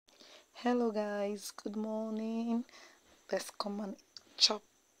Hello guys, good morning. Let's come and chop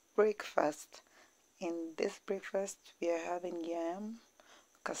breakfast. In this breakfast we are having yam,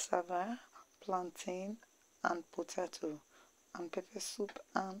 cassava, plantain and potato and pepper soup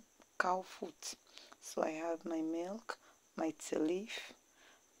and cow foot. So I have my milk, my tea leaf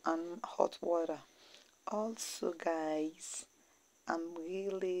and hot water. Also guys, I'm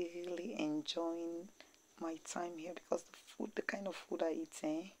really enjoying my time here because the kind of food I eat,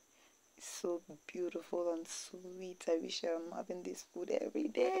 so beautiful and sweet. I wish I'm having this food every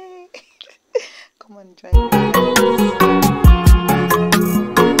day. Come on, join me.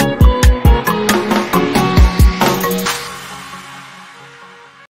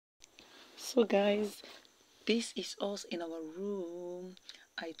 So guys, this is us in our room.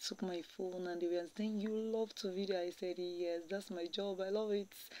 I took my phone and they were saying you love to video. I said yes, that's my job, I love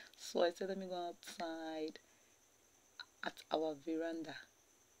it. So I said let me go outside at our veranda.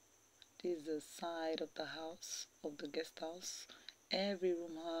 This is the side of the house, of the guest house. Every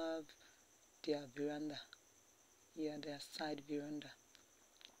room have their veranda. Yeah, their side veranda.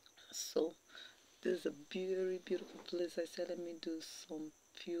 So this is a very beautiful place. I said let me do some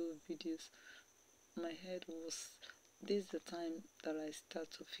few videos. My head was, this is the time that I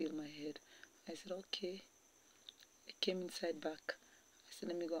start to feel my head. I said okay. I came inside back. I said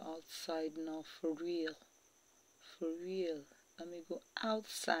let me go outside now for real. For real. Let me go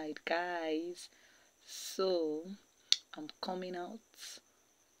outside guys. So I'm coming out.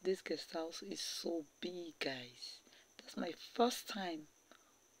 This guest house is so big guys. That's my first time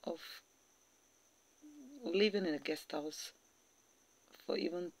of living in a guest house for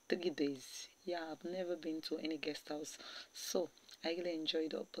even 3 days. Yeah, I've never been to any guest house, so I really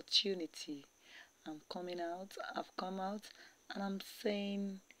enjoyed the opportunity. I'm coming out, I've come out, and I'm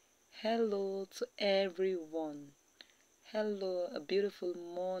saying hello to everyone. Hello, a beautiful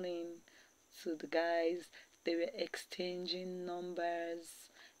morning to the guys. They were exchanging numbers.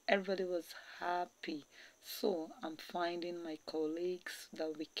 Everybody was happy. So I'm finding my colleagues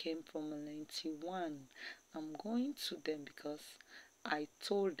that we came from 91. I'm going to them because I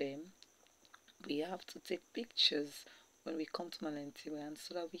told them we have to take pictures when we come to 91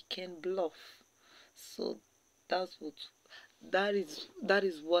 so that we can bluff. So that's what that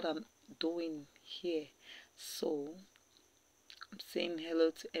is what I'm doing here. So I'm saying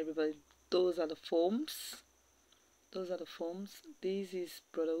hello to everybody. Those are the forms. Those are the forms. This is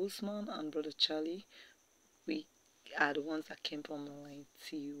Brother Usman and Brother Charlie. We are the ones that came from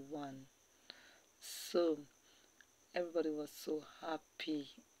 91. So everybody was so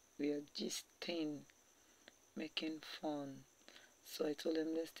happy. We are just 10 making fun. So I told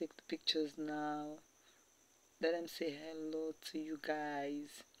them let's take the pictures now. Let them say hello to you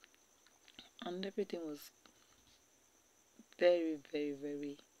guys. And everything was very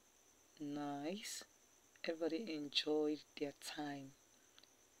nice. Everybody enjoyed their time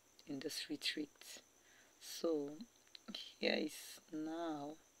in this retreat. So here is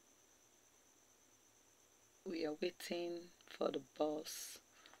now we are waiting for the bus.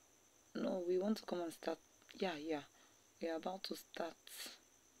 No, we want to come and start. Yeah, we are about to start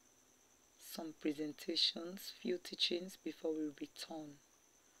some presentations, few teachings before we return.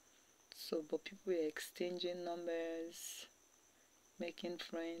 So but people were exchanging numbers, making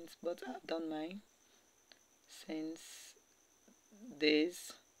friends, but I've done mine since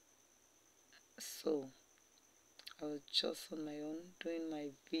this. So I was just on my own doing my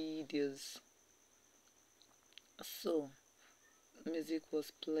videos. So music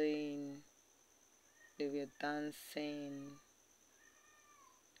was playing, they were dancing,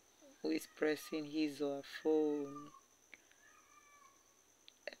 who is pressing his or her phone.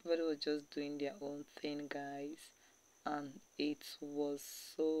 Everybody was just doing their own thing guys, and it was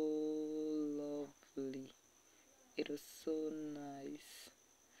so lovely. It was so nice.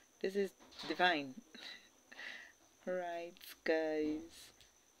 This is divine. Right guys,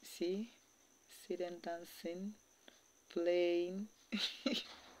 see them dancing, playing.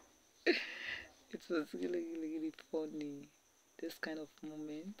 It was really funny. This kind of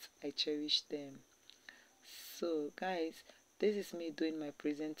moment, I cherish them. So guys, this is me doing my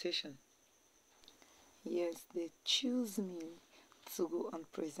presentation. Yes, they choose me to go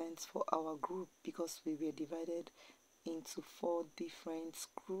and present for our group because we were divided into 4 different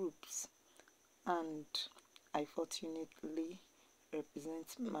groups, and I fortunately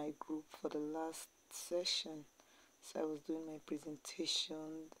represent my group for the last session. So I was doing my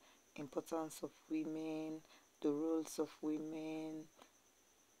presentation, importance of women, the roles of women,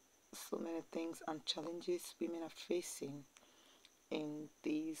 so many things and challenges women are facing in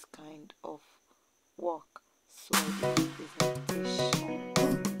this kind of work. So I did a presentation.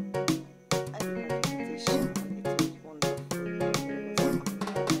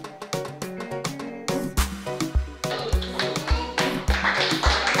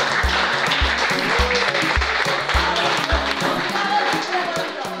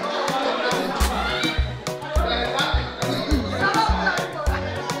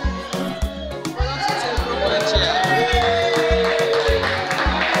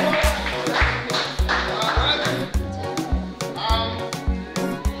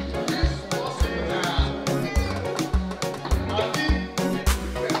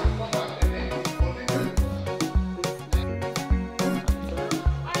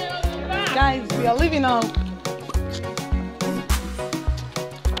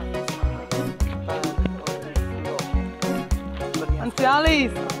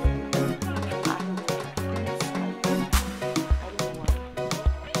 Alice.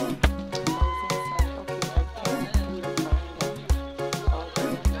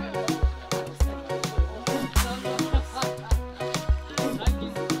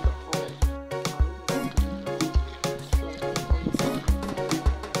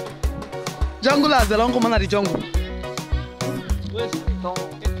 Jungle has the long command at the jungle.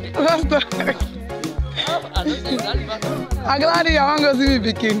 I'm glad you want to see me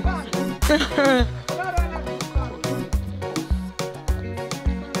picking.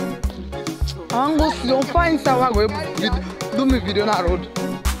 I'm going to find someone to do my video on the road.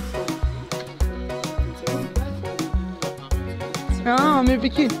 Ah, me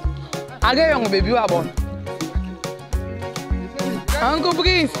picking. I get young baby born. Uncle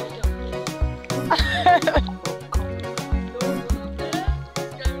Prince.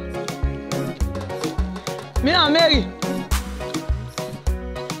 Me and Mary.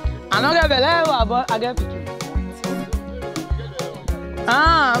 I don't get belly, but I get picking.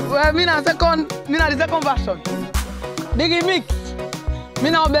 Well, me na the second version. They give mix. Me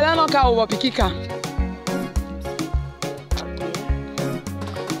na belly no car over pikika.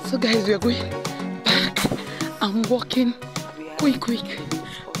 So guys, we are going back. I'm walking quick.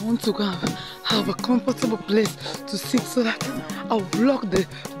 I want to go have a comfortable place to sit so that I'll vlog the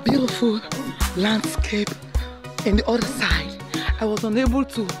beautiful landscape in the other side. I was unable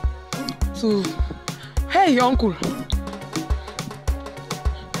to hey uncle,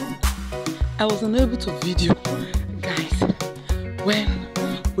 I was unable to video guys when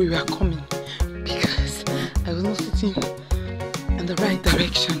we were coming because I was not sitting in the right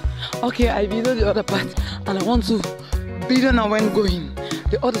direction. Okay, I videoed the other part and I want to video now when going.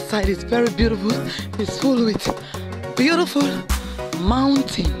 The other side is very beautiful. It's full with beautiful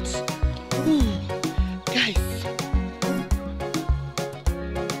mountains. Ooh, guys,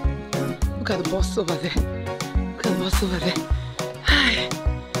 look at the bus over there. Look at the bus over there. Hi.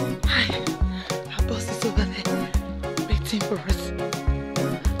 Our bus is over there waiting for us.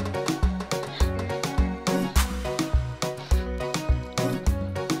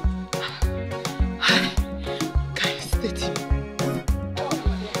 Hi, guys, stay tuned.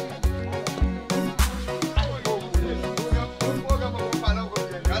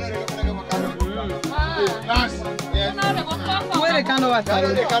 Where the candle was?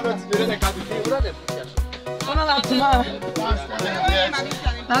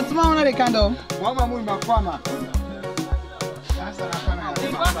 That's one of the candle. Mama,